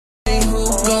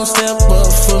gon' step up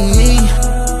for me.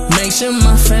 Make sure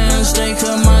my fans stay,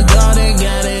 cause my daughter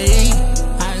gotta eat.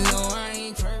 I know I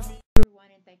ain't perfect. Everyone,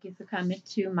 and thank you for coming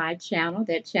to my channel.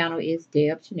 That channel is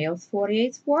Deb Chanel's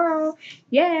 48th World.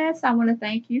 Yes, I want to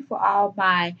thank you for all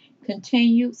my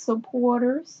continued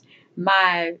supporters,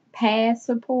 my past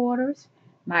supporters,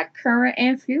 my current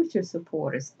and future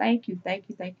supporters. Thank you, thank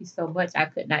you, thank you so much. I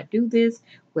could not do this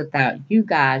without you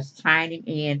guys chiming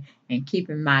in and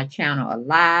keeping my channel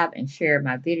alive and sharing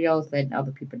my videos, letting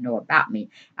other people know about me.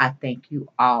 I thank you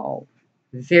all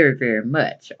very, very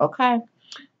much. Okay.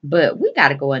 But we got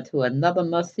to go into another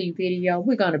must-see video.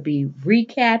 We're going to be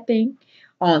recapping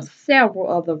on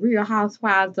several of the Real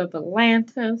Housewives of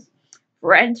Atlanta's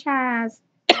franchise.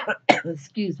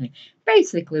 Excuse me.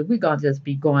 Basically, we're going to just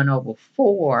be going over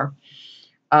four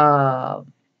uh,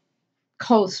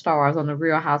 co-stars on the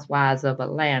Real Housewives of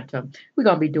Atlanta. We're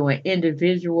going to be doing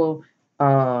individual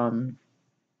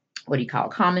what do you call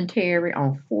commentary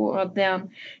on four of them,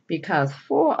 because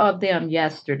four of them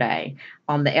yesterday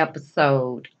on the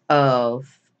episode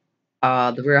of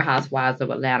the Real Housewives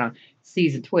of Atlanta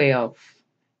season 12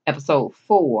 episode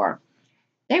 4,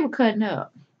 they were cutting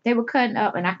up. They were cutting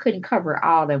up, and I couldn't cover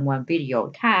all in one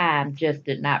video. Time just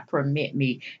did not permit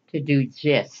me to do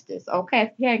justice. Okay,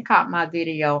 if you hadn't caught my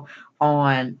video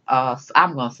on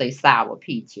I'm gonna say Sour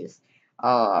Peaches,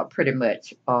 pretty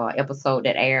much episode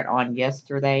that aired on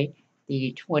yesterday,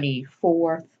 the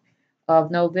 24th of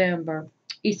November,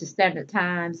 Eastern Standard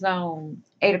Time Zone,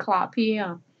 8 o'clock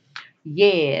p.m.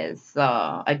 Yes,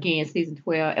 again, season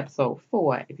 12, episode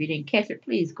 4. If you didn't catch it,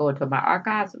 please go into my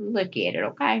archives and look at it,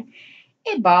 okay?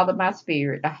 It bothered my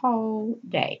spirit the whole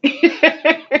day. Because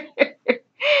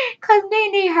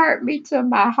NeNe hurt me to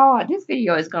my heart. This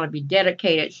video is going to be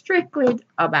dedicated strictly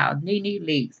about NeNe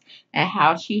Leakes and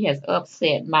how she has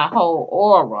upset my whole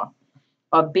aura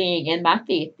of being in my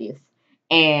 50s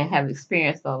and have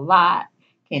experienced a lot,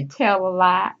 can tell a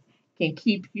lot, can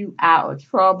keep you out of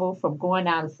trouble from going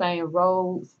down the same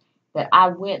roads that I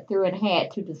went through and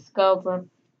had to discover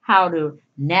how to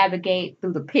navigate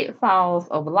through the pitfalls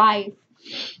of life.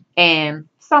 And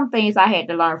some things I had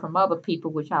to learn from other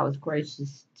people, which I was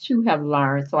gracious to have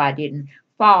learned so I didn't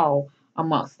fall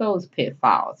amongst those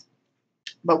pitfalls.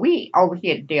 But we over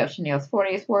here at Deb Chanel's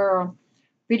 40th World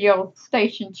video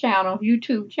station channel,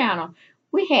 YouTube channel,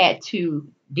 we had to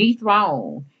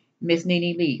dethrone Miss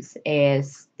NeNe Leakes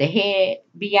as the head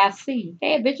BIC,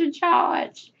 head bitch in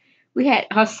charge. We had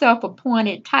her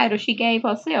self-appointed title she gave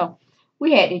herself.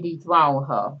 We had to dethrone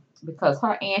her because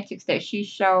her antics that she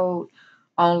showed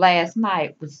on last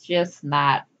night was just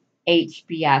not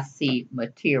HBIC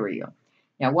material.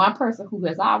 Now, one person who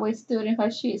has always stood in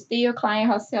her shit still claim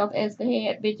herself as the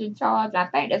head bitch in charge. I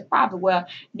think that's probably where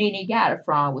NeNe got it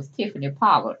from, was Tiffany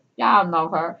Pollard. Y'all know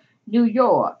her, New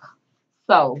York.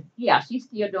 So, yeah, she's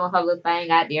still doing her little thing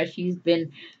out there. She's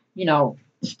been,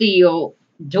 still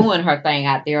doing her thing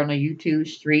out there on the YouTube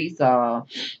streets.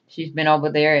 She's been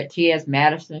over there at T.S.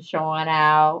 Madison showing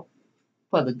out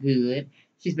for the good.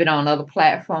 She's been on other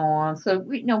platforms, so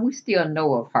we still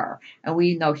know of her, and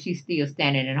we know she's still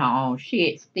standing in her own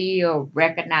shit, still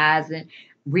recognizing,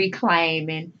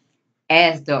 reclaiming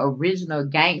as the original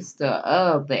gangster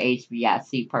of the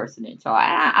HBIC person in charge.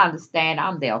 And I understand.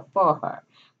 I'm there for her.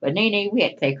 But NeNe, we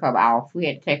had to take her off. We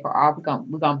had to take her off.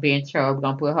 We're gonna bench her. We're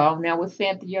gonna put her on there with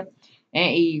Cynthia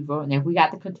and Eva, and if we got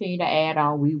to continue to add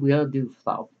on, we will do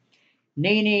so.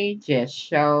 NeNe just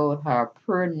showed her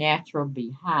pure natural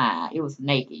behind. It was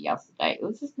naked yesterday. It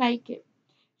was just naked.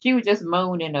 She was just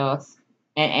mooning us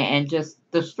and just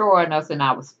destroying us in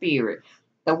our spirit.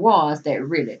 The ones that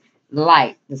really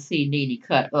like to see NeNe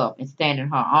cut up and stand in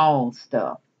her own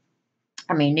stuff.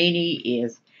 I mean, NeNe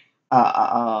is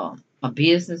a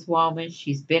businesswoman.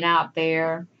 She's been out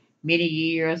there many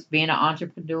years, being an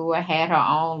entrepreneur, had her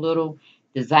own little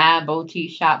design boutique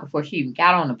shop before she even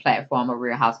got on the platform of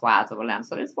Real Housewives of Atlanta.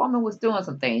 So this woman was doing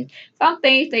some things. Some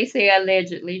things they say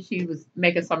allegedly she was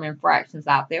making some infractions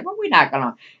out there, but we're not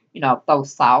gonna, throw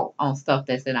salt on stuff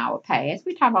that's in our past.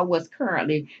 We're talking about what's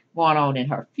currently going on in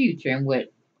her future and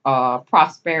what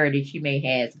prosperity she may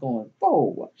have going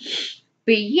forward.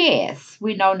 But yes,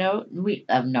 we know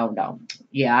no.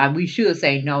 Yeah, we should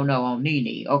say no on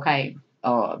NeNe, okay?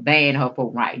 Ban her for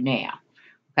right now.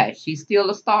 Okay, she's still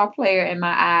a star player in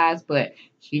my eyes, but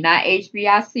she's not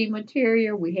HBIC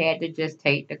material. We had to just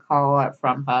take the card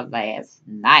from her last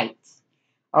night.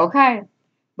 Okay?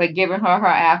 But giving her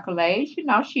accolades,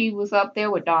 she was up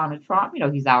there with Donald Trump.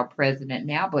 He's our president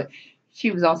now, but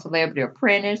she was on Celebrity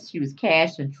Apprentice. She was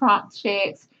cashing Trump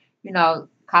checks,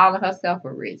 calling herself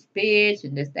a rich bitch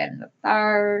and this, that, and the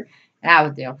third. And I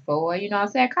was there for her, you know what I'm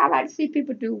saying? 'Cause I like to see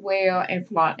people do well and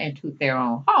flaunt and toot their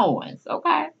own horns,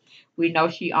 okay? We know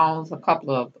she owns a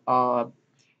couple of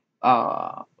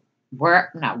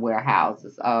not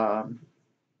warehouses,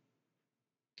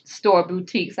 store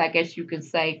boutiques, I guess you could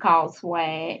say, called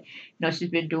Swag. You know, she's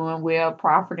been doing well,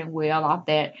 profiting well off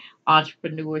that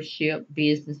entrepreneurship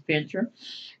business venture.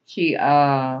 She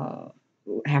have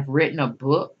written a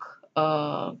book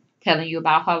telling you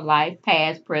about her life,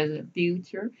 past, present,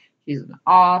 future. She's an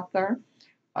author,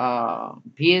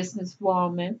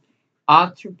 businesswoman,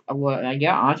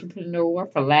 entrepreneur,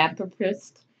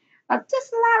 philanthropist,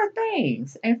 just a lot of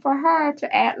things. And for her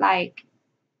to act like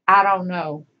I don't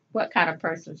know what kind of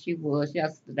person she was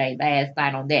yesterday, last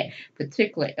night on that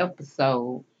particular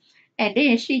episode. And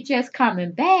then she just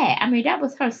coming back. I mean, that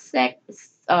was her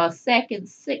second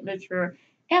signature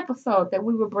episode that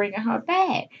we were bringing her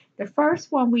back. The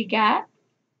first one we got,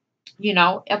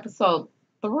 episode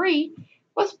 3,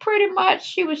 was pretty much,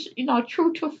 she was,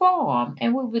 true to form.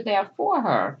 And we were there for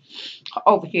her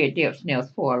over here at Deb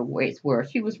Snell's for where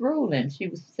she was ruling. She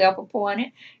was self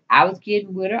appointed. I was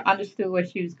getting with her, understood where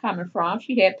she was coming from.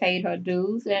 She had paid her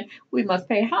dues, and we must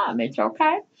pay homage,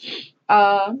 okay?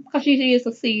 Because she is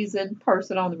a seasoned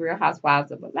person on the Real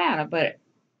Housewives of Atlanta. But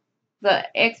the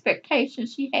expectation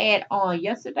she had on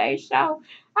yesterday's show,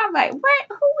 I'm like, what?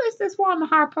 Who is this woman,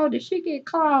 Harpo? Did she get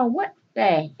called? What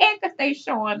the heck is they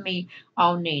showing me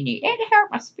on NeNe? It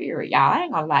hurt my spirit, y'all. I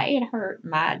ain't gonna lie,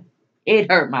 it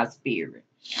hurt my spirit.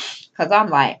 Cause I'm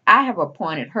like, I have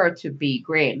appointed her to be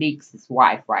Greg Leaks'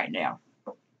 wife right now.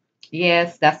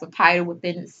 Yes, that's a title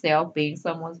within itself. Being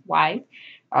someone's wife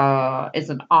is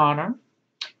an honor.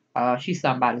 She's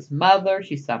somebody's mother.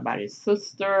 She's somebody's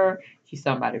sister. She's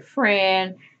somebody's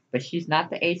friend. But she's not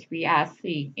the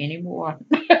HBIC anymore.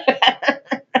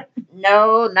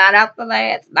 No, not after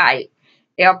last night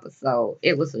episode.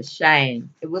 It was a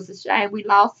shame. It was a shame we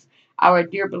lost our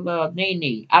dear beloved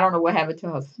NeNe. I don't know what happened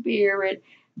to her spirit,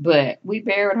 but we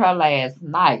buried her last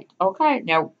night. Okay,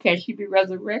 now can she be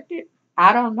resurrected?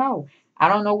 I don't know. I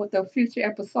don't know what the future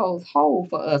episodes hold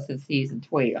for us in season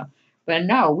 12. But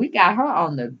no, we got her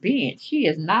on the bench. She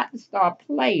is not the star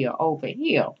player over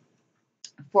here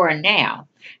for now.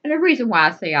 And the reason why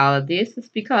I say all of this is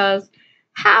because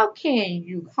how can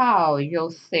you call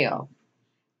yourself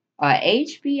a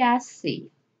HBIC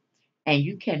and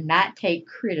you cannot take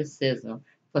criticism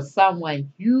for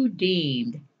someone you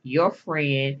deemed your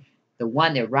friend, the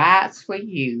one that rides for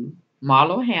you,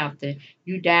 Marlo Hampton?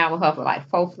 You down with her for like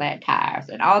 4 flat tires.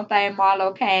 And all thing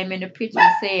Marlo came in the picture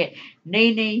and said,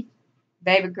 NeNe,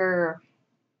 baby girl,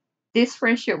 this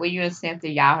friendship with you and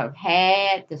Cynthia, y'all have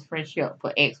had this friendship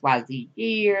for XYZ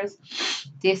years.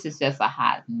 This is just a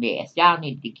hot mess. Y'all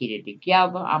need to get it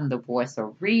together. I'm the voice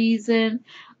of reason.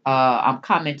 I'm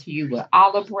coming to you with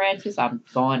olive branches. I'm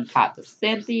going to talk to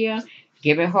Cynthia,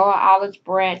 giving her an olive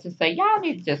branch and say, y'all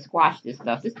need to just squash this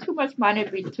stuff. There's too much money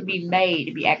to be made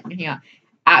to be out here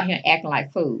acting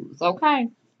like fools, okay?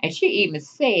 And she even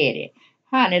said it.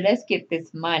 Honey, let's get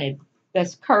this money.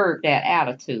 Let's curb that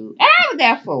attitude. And I was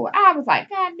there for it. I was like,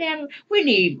 God damn it, we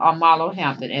need Marlo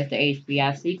Hampton as the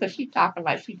HBIC because she talking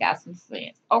like she got some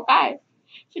sense. Okay?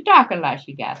 She talking like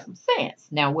she got some sense.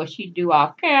 Now, what she do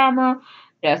off camera,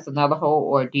 that's another whole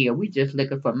ordeal. We just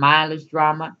looking for mindless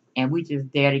drama and we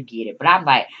just there to get it. But I'm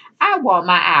like, I want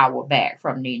my hour back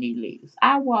from NeNe Leakes.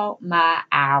 I want my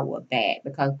hour back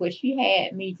because what she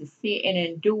had me to sit and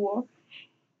endure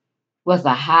was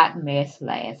a hot mess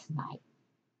last night.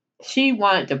 She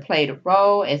wanted to play the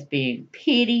role as being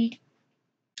pitied.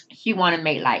 She wanted to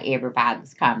make like everybody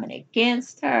was coming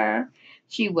against her.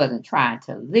 She wasn't trying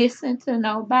to listen to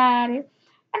nobody.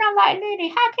 And I'm like, NeNe,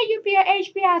 how can you be an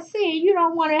HBIC and you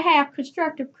don't want to have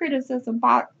constructive criticism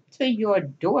brought to your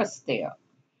doorstep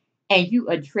and you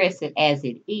address it as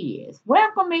it is?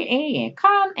 Welcome it in.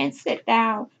 Come and sit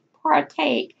down,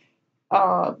 partake,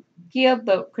 uh, give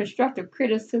the constructive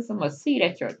criticism a seat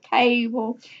at your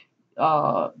table,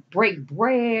 break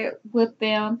bread with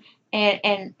them,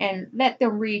 and let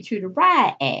them read you the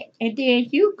riot act. And then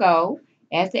you go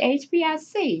as the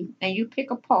HBIC and you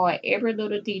pick apart every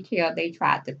little detail they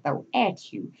tried to throw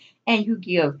at you. And you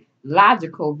give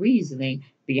logical reasoning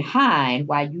behind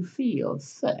why you feel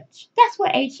such. That's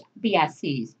what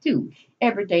HBICs do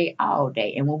every day, all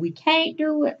day. And when we can't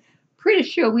do it, pretty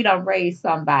sure we don't raise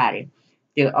somebody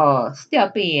to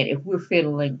step in if we're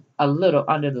feeling a little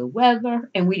under the weather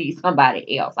and we need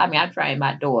somebody else. I mean, I trained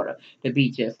my daughter to be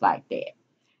just like that.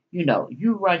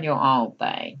 You run your own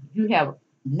thing. You have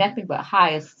nothing but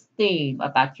high esteem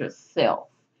about yourself.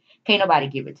 Can't nobody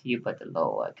give it to you but the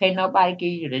Lord. Can't nobody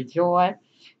give you the joy,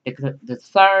 the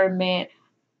discernment,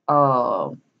 uh,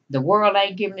 The world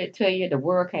ain't giving it to you. The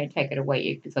world can't take it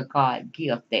away. It's a God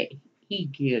gift that He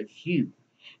gives you.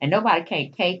 And nobody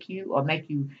can't take you or make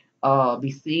you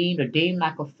be seen or deemed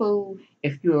like a fool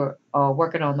if you're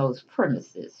working on those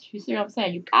premises. You see what I'm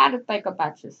saying? You got to think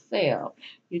about yourself.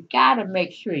 You got to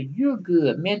make sure you're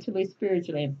good mentally,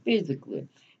 spiritually, and physically.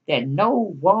 That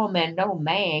no woman, no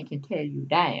man can tear you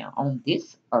down on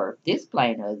this earth, this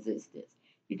plane of existence.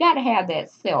 You got to have that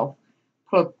self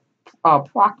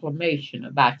proclamation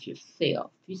about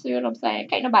yourself. You see what I'm saying?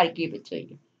 Can't nobody give it to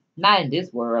you. Not in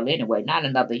this world anyway, not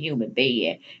another human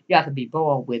being. You have to be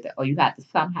born with it, or you have to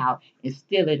somehow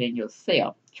instill it in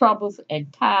yourself. Troubles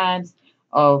and times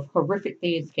of horrific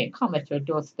things can come at your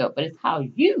doorstep, but it's how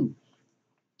you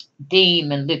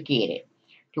deem and look at it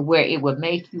to where it will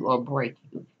make you or break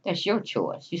you. That's your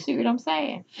choice. You see what I'm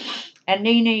saying? And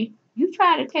NeNe, you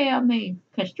try to tell me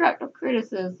constructive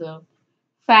criticism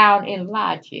found in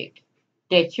logic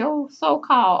that your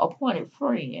so-called appointed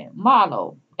friend,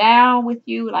 Marlo, down with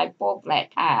you like four flat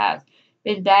tires,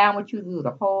 been down with you through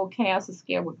the whole cancer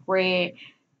scare with Greg,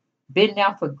 been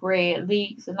there for Greg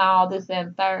leaks and all this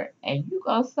and third, and you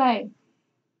gonna say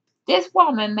this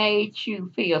woman made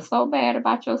you feel so bad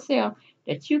about yourself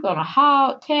that you're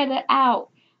gonna tell it out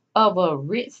of a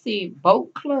ritzy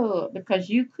boat club because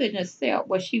you couldn't accept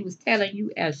what she was telling you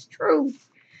as truth.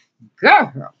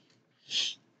 Girl,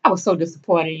 I was so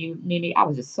disappointed in you, NeNe. I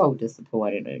was just so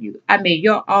disappointed in you. I mean,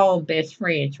 your own best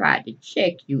friend tried to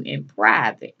check you in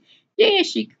private. Then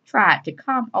she tried to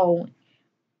come on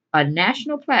a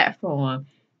national platform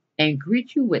and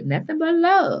greet you with nothing but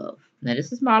love. Now,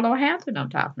 this is Marlo Hampton I'm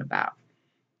talking about.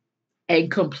 And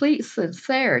complete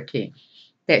sincerity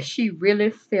that she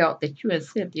really felt that you and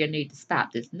Cynthia need to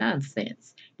stop this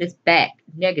nonsense, this back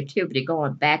negativity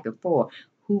going back and forth.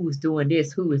 Who was doing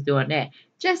this? Who was doing that?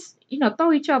 Just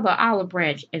throw each other an olive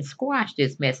branch and squash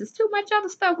this mess. There's too much other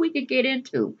stuff we could get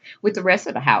into with the rest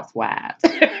of the housewives.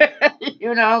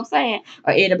 You know what I'm saying?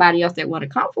 Or anybody else that want to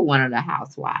come for one of the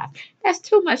housewives. That's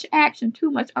too much action,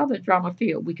 too much other drama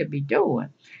field we could be doing.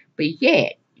 But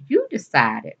yet, you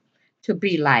decided to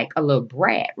be like a little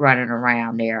brat running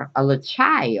around there, a little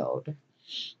child,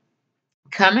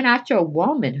 coming out your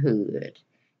womanhood,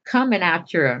 coming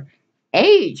out your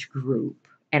age group,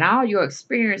 and all your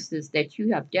experiences that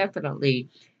you have definitely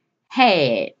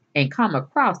had and come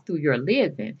across through your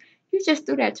living, you just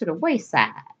threw that to the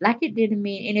wayside. Like it didn't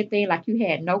mean anything, like you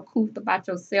had no couth about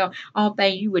yourself. Only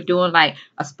thing you were doing like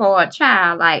a spoiled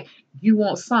child, like you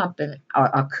want something, or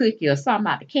a cookie or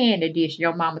something out the candy dish,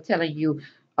 your mama telling you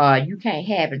you can't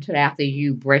have it until after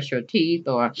you brush your teeth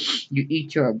or you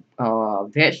eat your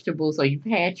vegetables or you've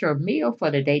had your meal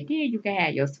for the day, then you can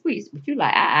have your sweets. But you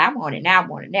like, I want it now, I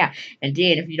want it now. And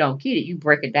then if you don't get it, you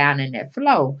break it down in that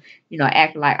flow,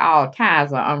 acting like all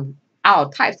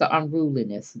types of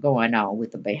unruliness going on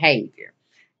with the behavior.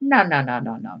 No, no, no,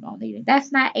 no, no, no, Nita.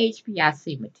 That's not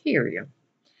HBIC material.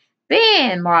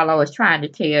 Then Marlo is trying to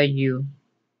tell you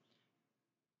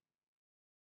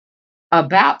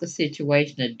about the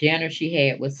situation, the dinner she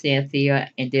had with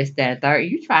Cynthia and this, that, and third.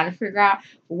 You trying to figure out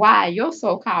why your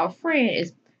so-called friend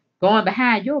is going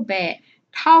behind your back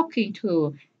talking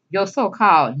to your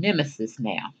so-called nemesis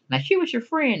now. Now she was your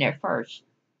friend at first.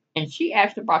 And she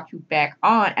actually brought you back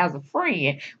on as a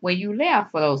friend when you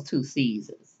left for those 2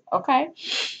 seasons. Okay?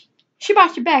 She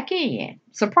brought you back in,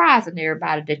 surprising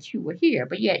everybody that you were here,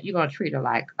 but yet you're gonna treat her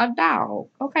like a dog.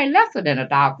 Okay, lesser than a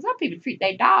dog. 'Cause some people treat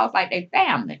their dogs like their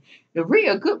family. The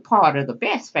real good part of the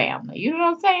best family. You know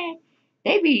what I'm saying?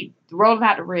 They be rolling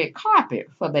out the red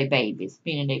carpet for their babies,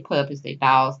 meaning their puppies, their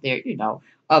dogs, their,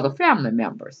 other family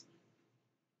members.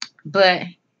 But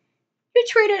you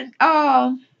treated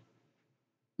Marla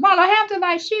Hampton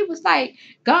like she was like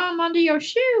gum under your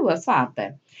shoe or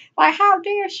something. Like, how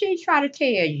dare she try to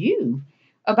tell you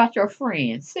about your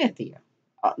friend Cynthia?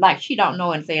 Like she don't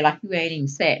know anything. Like you ain't even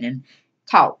sat and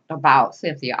talked about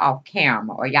Cynthia off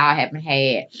camera, or y'all haven't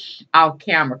had off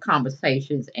camera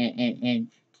conversations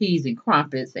and teas and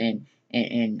crumpets and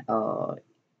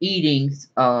eating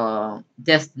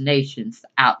destinations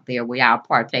out there where y'all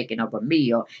partaking of a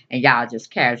meal and y'all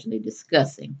just casually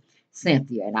discussing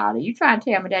Cynthia and all that. You trying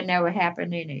to tell me that never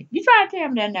happened, NeNe? You trying to tell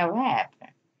me that never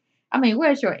happened? I mean,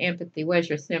 where's your empathy? Where's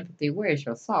your sympathy? Where's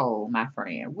your soul, my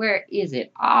friend? Where is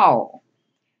it all?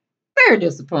 Very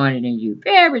disappointed in you.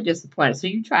 Very disappointed. So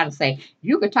you trying to say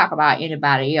you could talk about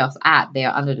anybody else out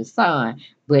there under the sun,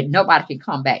 but nobody can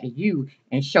come back to you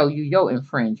and show you your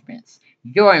infringements,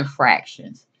 your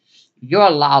infractions, your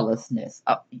lawlessness.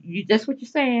 That's what you're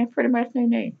saying, pretty much,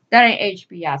 NeNe. That ain't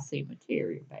HBIC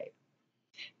material, baby.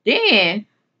 Then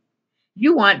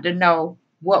you wanted to know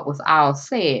what was all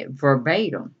said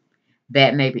verbatim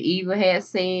that maybe Eva had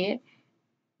said,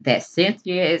 that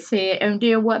Cynthia had said, and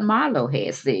then what Marlo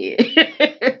had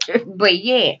said. But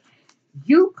yeah,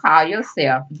 you call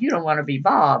yourself, you don't want to be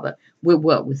bothered with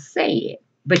what was said,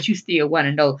 but you still want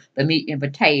to know the meat and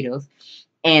potatoes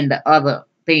and the other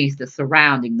things that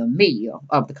surrounding the meal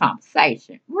of the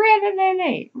conversation. Really,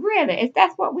 really, really, if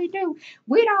that's what we do,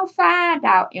 we don't find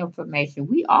out information.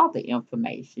 We are the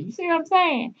information. You see what I'm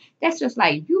saying? That's just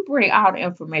like you bring all the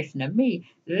information to me.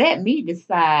 Let me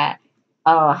decide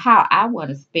how I want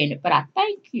to spend it. But I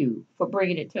thank you for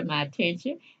bringing it to my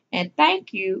attention, and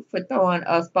thank you for throwing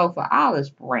us both an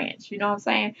olive branch. You know what I'm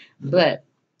saying? But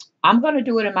I'm gonna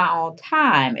do it in my own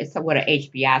time. It's what a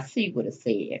HBIC would have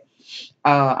said.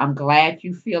 I'm glad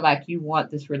you feel like you want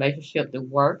this relationship to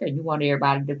work and you want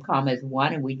everybody to come as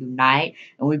one and we unite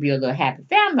and we be a little happy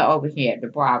family over here at the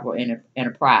Bravo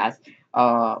Enterprise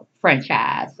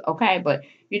franchise. Okay, but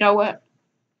you know what?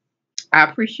 I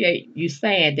appreciate you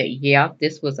saying that, yeah,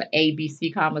 this was an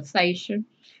ABC conversation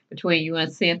between you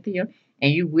and Cynthia,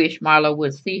 and you wish Marlo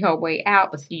would see her way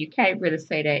out, but see, you can't really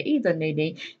say that either,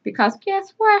 NeNe, because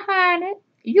guess what, honey?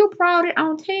 You brought it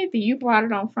on TV, you brought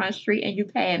it on Front Street, and you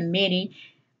had many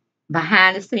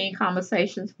behind the scene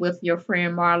conversations with your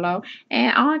friend Marlo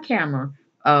and on camera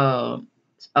uh,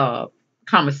 uh,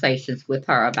 conversations with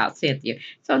her about Cynthia.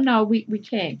 So no, we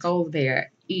can't go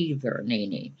there either,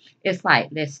 NeNe. It's like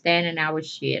let's stand in our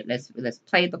shit. Let's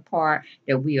play the part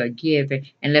that we are given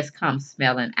and let's come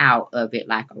smelling out of it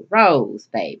like a rose,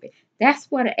 baby. That's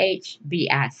what a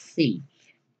HBIC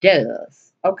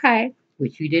does, okay?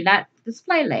 Which you did not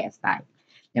display last night.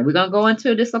 Now we're gonna go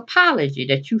into this apology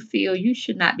that you feel you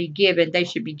should not be given, they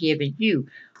should be giving you.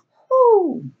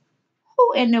 Who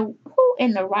who in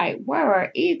the right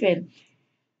word even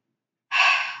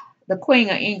the Queen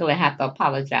of England have to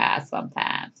apologize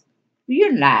sometimes.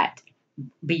 You're not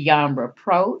beyond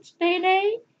reproach,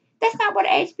 NeNe. That's not what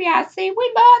HBIC.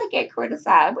 We love to get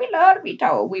criticized. We love to be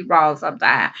told we wrong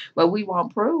sometimes, but we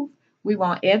want proof. We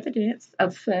want evidence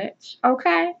of such,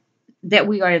 okay, that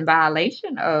we are in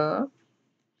violation of.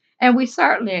 And we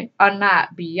certainly are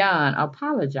not beyond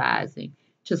apologizing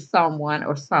to someone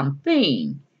or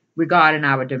something regarding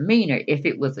our demeanor if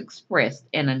it was expressed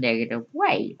in a negative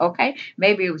way. Okay?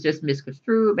 Maybe it was just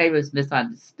misconstrued, maybe it was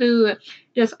misunderstood.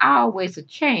 There's always a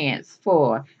chance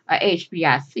for a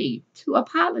HBIC to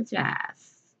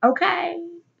apologize. Okay?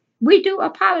 We do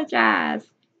apologize.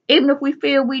 Even if we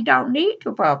feel we don't need to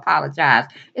apologize.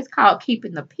 It's called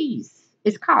keeping the peace.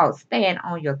 It's called stand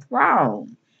on your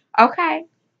throne. Okay?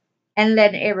 And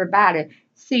letting everybody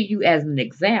see you as an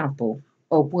example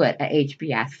of what a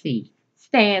HBIC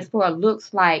stands for,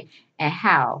 looks like, and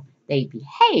how they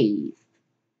behave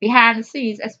behind the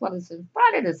scenes as well as in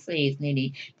front of the scenes,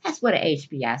 NeNe. That's what a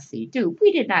HBIC do.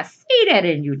 We did not see that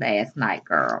in you last night,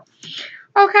 girl.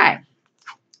 Okay,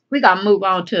 we're going to move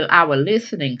on to our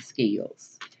listening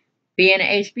skills. Being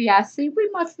an HBIC, we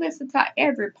must listen to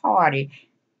every party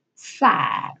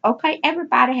side. Okay,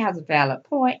 everybody has a valid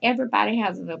point. Everybody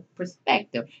has a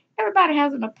perspective. Everybody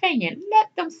has an opinion.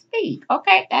 Let them speak.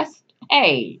 Okay, that's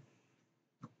hey.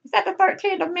 Is that the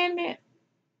 13th Amendment?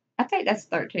 I think that's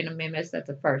the 13th Amendment. That's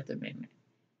the First Amendment.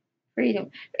 Freedom.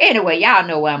 Anyway, y'all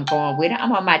know where I'm going with it.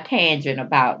 I'm on my tangent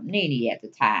about NeNe at the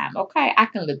time. Okay, I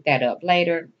can look that up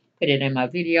later, put it in my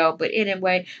video. But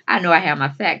anyway, I know I have my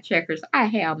fact checkers. I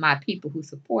have my people who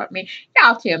support me.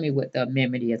 Y'all tell me what the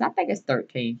amendment is. I think it's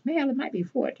 13. Well, it might be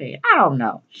 14. I don't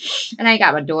know. And I ain't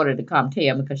got my daughter to come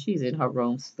tell me because she's in her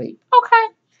room sleep. Okay.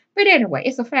 But anyway,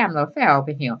 it's a family affair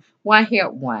over here. One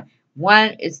help one.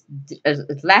 One is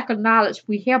lack of knowledge.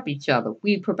 We help each other.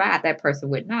 We provide that person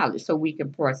with knowledge so we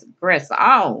can progress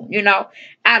on. You know,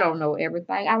 I don't know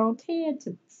everything. I don't tend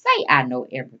to say I know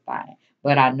everything,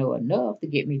 but I know enough to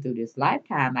get me through this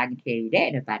lifetime. I can tell you that.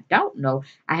 And if I don't know,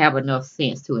 I have enough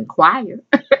sense to inquire.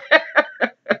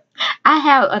 I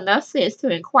have enough sense to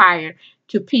inquire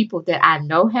to people that I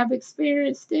know have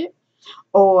experienced it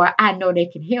or I know they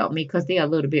can help me because they're a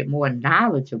little bit more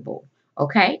knowledgeable.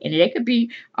 Okay, and they could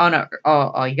be on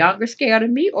a younger scale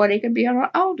than me, or they could be on an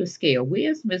older scale.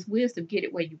 Wisdom is wisdom. Get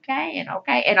it where you can,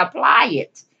 okay, and apply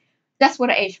it. That's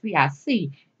what a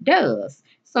HBIC does.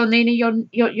 So, NeNe,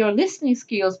 your listening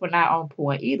skills were not on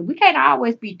point either. We can't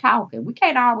always be talking. We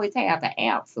can't always have the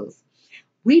answers.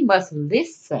 We must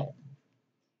listen.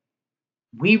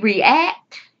 We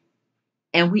react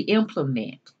and we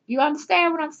implement. You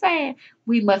understand what I'm saying?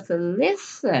 We must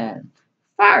listen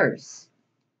first,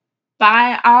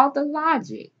 find all the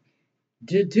logic,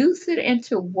 deduce it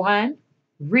into one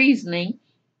reasoning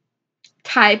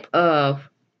type of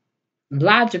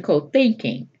logical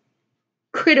thinking,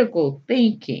 critical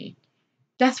thinking,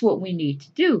 That's what we need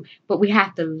to do. But we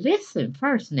have to listen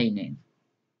first, NeNe.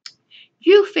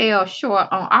 You fell short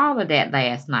on all of that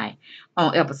last night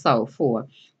on episode 4.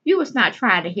 You was not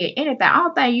trying to hear anything. All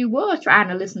thing you was trying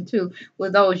to listen to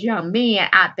was those young men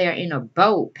out there in a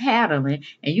boat paddling,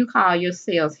 and you call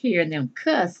yourselves hearing them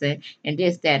cussing and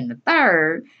this, that, and the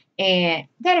third. And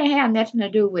that didn't have nothing to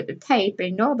do with the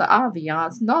taping, nor the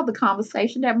ambiance, nor the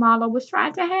conversation that Marlo was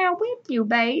trying to have with you,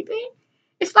 baby.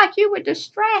 It's like you were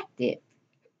distracted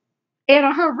in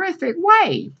a horrific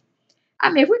way.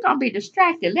 I mean, if we're going to be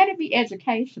distracted, let it be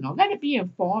educational. Let it be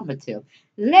informative.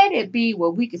 Let it be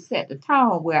where we can set the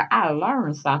tone where I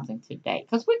learned something today.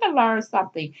 Because we can learn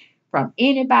something from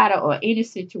anybody or any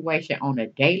situation on a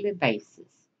daily basis.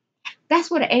 That's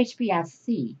what the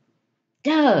HBIC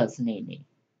does, NeNe.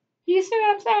 You see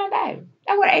what I'm saying, baby?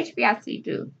 That's what HBIC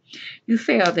do. You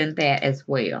failed in that as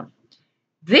well.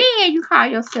 Then you call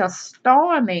yourself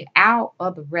storming out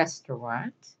of the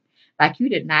restaurant like you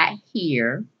did not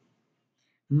hear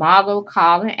Marlo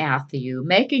calling after you,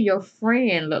 making your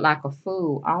friend look like a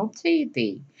fool on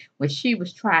TV when she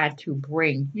was trying to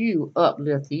bring you,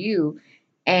 uplift you,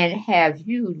 and have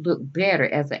you look better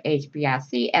as a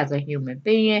HBIC, as a human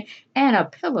being, and a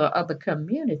pillar of the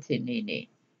community, NeNe.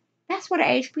 That's what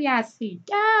a HBIC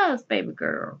does, baby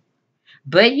girl.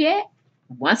 But yet,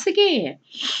 once again,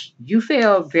 you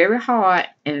fell very hard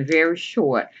and very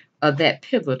short of that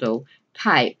pivotal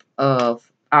type of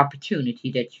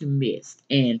opportunity that you missed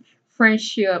in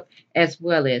friendship as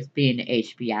well as being the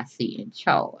HBIC in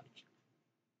charge.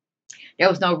 There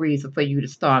was no reason for you to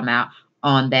storm out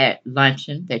on that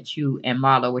luncheon that you and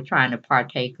Marlo were trying to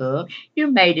partake of. You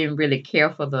may didn't really care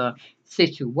for the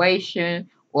situation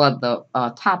or the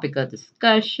topic of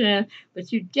discussion,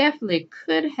 but you definitely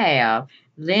could have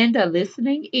lend a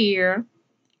listening ear,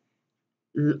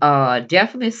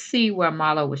 definitely see where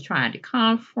Marlo was trying to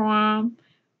come from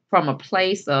a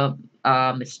place of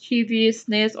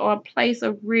mischievousness or a place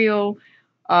of real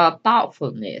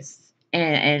thoughtfulness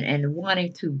and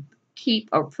wanting to keep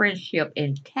a friendship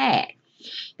intact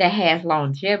that has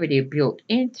longevity built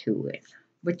into it.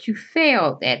 But you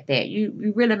failed at that.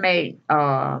 You really made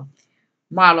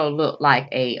Marlo look like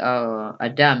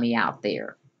a dummy out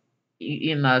there.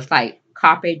 You know, it's like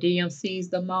carpe diem, seize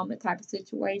the moment type of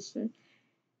situation.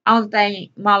 Only thing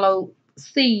Marlo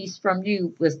sees from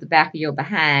you was the back of your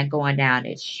behind going down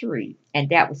that street. And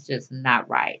that was just not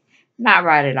right. Not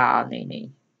right at all,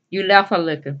 NeNe. You left her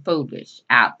looking foolish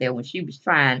out there when she was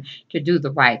trying to do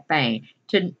the right thing.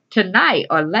 Tonight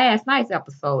or last night's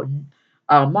episode,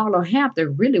 Marlo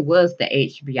Hampton really was the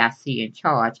HBIC in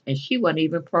charge, and she wasn't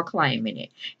even proclaiming it.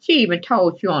 She even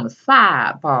told you on the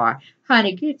sidebar,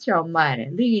 honey, get your money,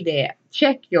 leave that,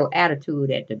 check your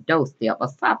attitude at the doorstep, or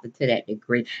something to that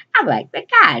degree. I'm like, the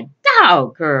God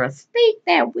dog, girl, speak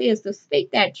that wisdom,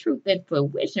 speak that truth and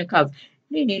fruition, because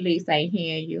NeNe Leakes ain't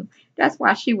hearing you. That's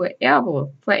why she would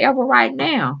forever right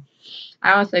now.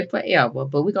 I don't say forever,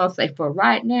 but we're going to say for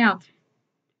right now,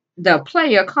 the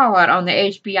player card on the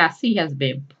HBIC has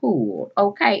been pulled.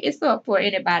 Okay, it's up for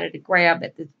anybody to grab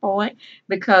at this point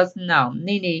because no,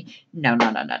 NeNe, no,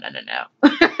 no, no, no, no, no, no.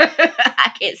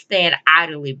 I can't stand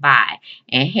idly by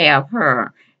and have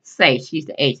her say she's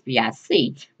the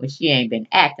HBIC when she ain't been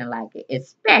acting like it,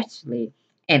 especially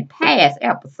in past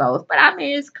episodes. But I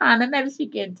mean, it's kind of maybe she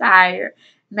getting tired.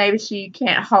 Maybe she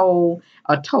can't hold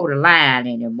a total line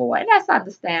anymore, and that's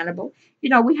understandable. You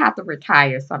know, we have to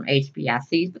retire some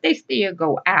HBICs, but they still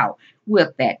go out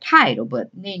with that title.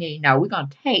 But NeNe, no, we're gonna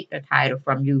take the title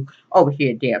from you over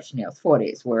here, Deb Schnells, for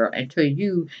this world until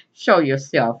you show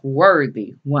yourself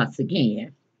worthy once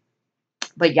again.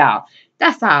 But y'all,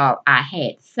 that's all I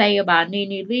had to say about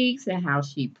NeNe Leakes and how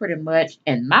she pretty much,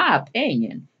 in my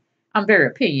opinion, I'm very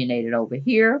opinionated over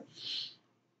here,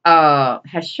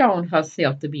 has shown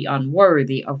herself to be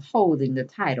unworthy of holding the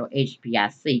title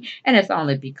HBIC, and it's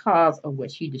only because of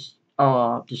what she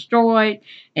destroyed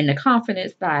and the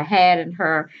confidence that I had in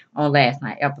her on last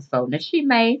night episode. Now she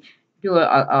may do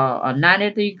a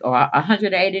 90 or a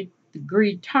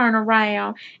 180-degree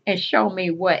turnaround and show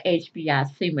me what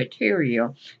HBIC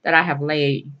material that I have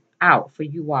laid out for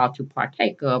you all to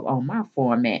partake of on my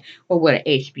format or what an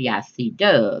HBIC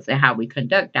does and how we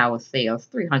conduct ourselves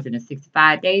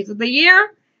 365 days of the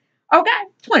year. Okay,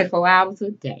 24 hours a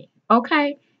day.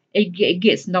 Okay, it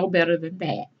gets no better than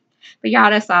that. But y'all,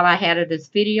 that's all I had of this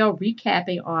video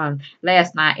recapping on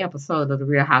last night's episode of The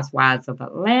Real Housewives of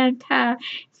Atlanta.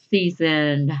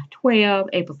 season 12,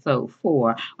 episode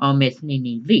 4 on Miss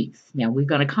NeNe Leakes. Now we're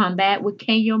gonna come back with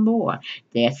Kenya Moore.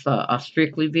 That's a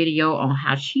strictly video on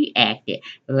how she acted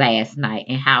last night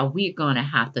and how we're gonna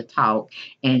have to talk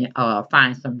and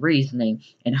find some reasoning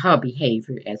in her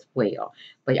behavior as well.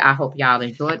 But I hope y'all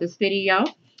enjoyed this video.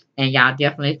 And y'all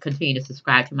definitely continue to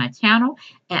subscribe to my channel.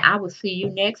 And I will see you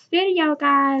next video,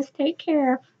 guys. Take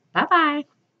care. Bye bye.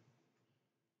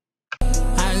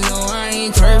 I know I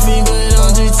ain't perfect.